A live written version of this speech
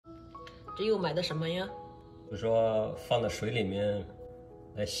这又买的什么呀？就说放在水里面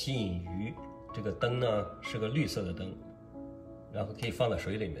来吸引鱼。这个灯呢是个绿色的灯，然后可以放在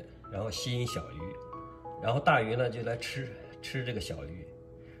水里面，然后吸引小鱼，然后大鱼呢就来吃这个小鱼。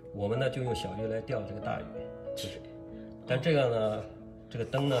我们呢就用小鱼来钓这个大鱼，就是。但这个呢，这个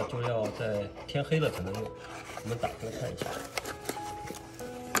灯呢就要在天黑了才能用。我们打开来看一下。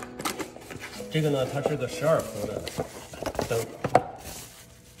这个呢，它是个12伏的灯。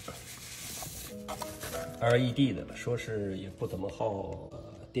LED 的，说是也不怎么耗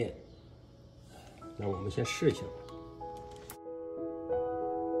电。那我们先试一下。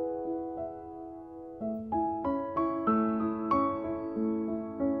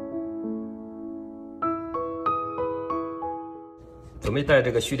准备带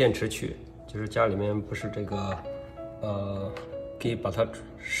这个蓄电池去，就是家里面不是这个，可以把它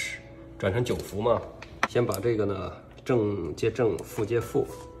转成9伏嘛。先把这个呢正接正，负接负，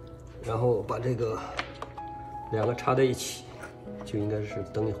然后把这个2个插在一起，就应该是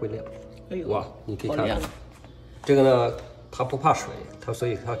灯也会亮。哎呦，哇，你可以看看，这个呢，它不怕水，所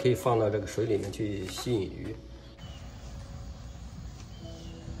以它可以放到这个水里面去吸引鱼。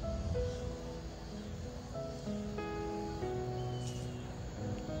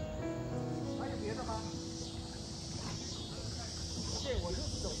还有别的吗？对，我就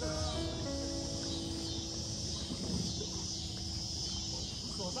是走这个。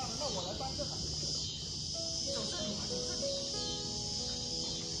锁上了，那我来搬这个。你走这里吧，走这里。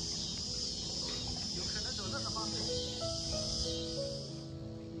有可能走这个方向。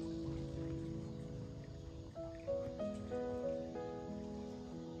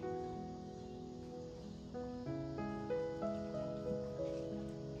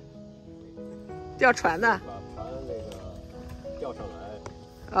钓船的。把船那个钓上来。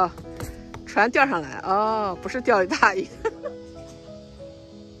哦，船钓上来哦，不是钓大鱼。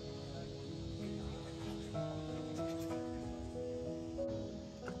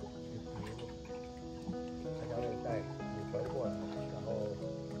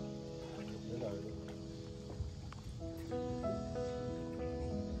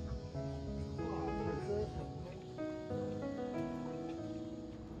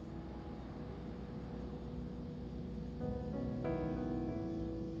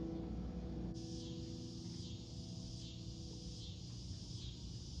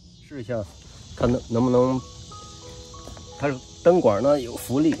试一下，看能不能，它是灯管呢有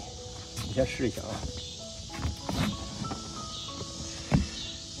浮力，你先试一下啊。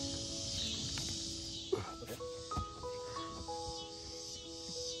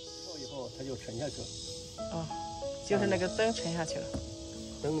以后它就沉下去了。哦，就是那个灯沉下去了。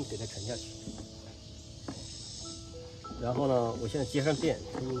灯给它沉下去。然后呢，我现在接上电，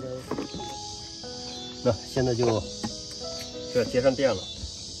它应该，那现在就这接上电了。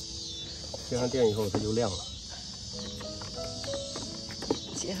接上电以后它就亮了。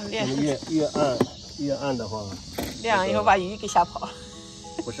接上电。越暗的话，亮以后把鱼给吓跑了。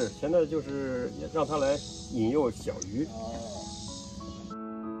不是，现在就是让它来引诱小鱼。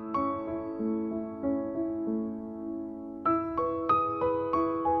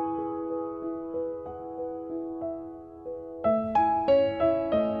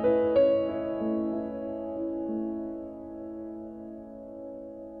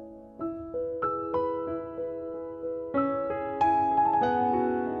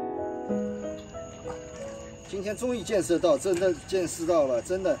今天终于见识到，真的见识到了，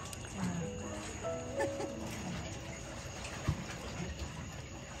真的。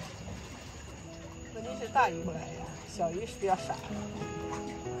问题是大鱼不来呀，小鱼是比较傻。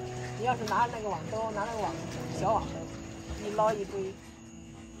你要是拿那个网兜，拿那个网小网兜，一捞一堆。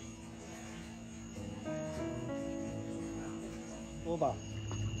多吧？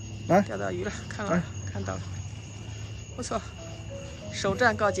来，钓到鱼了，看到了，看到了，不错，首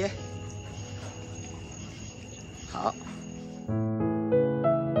战告捷。好。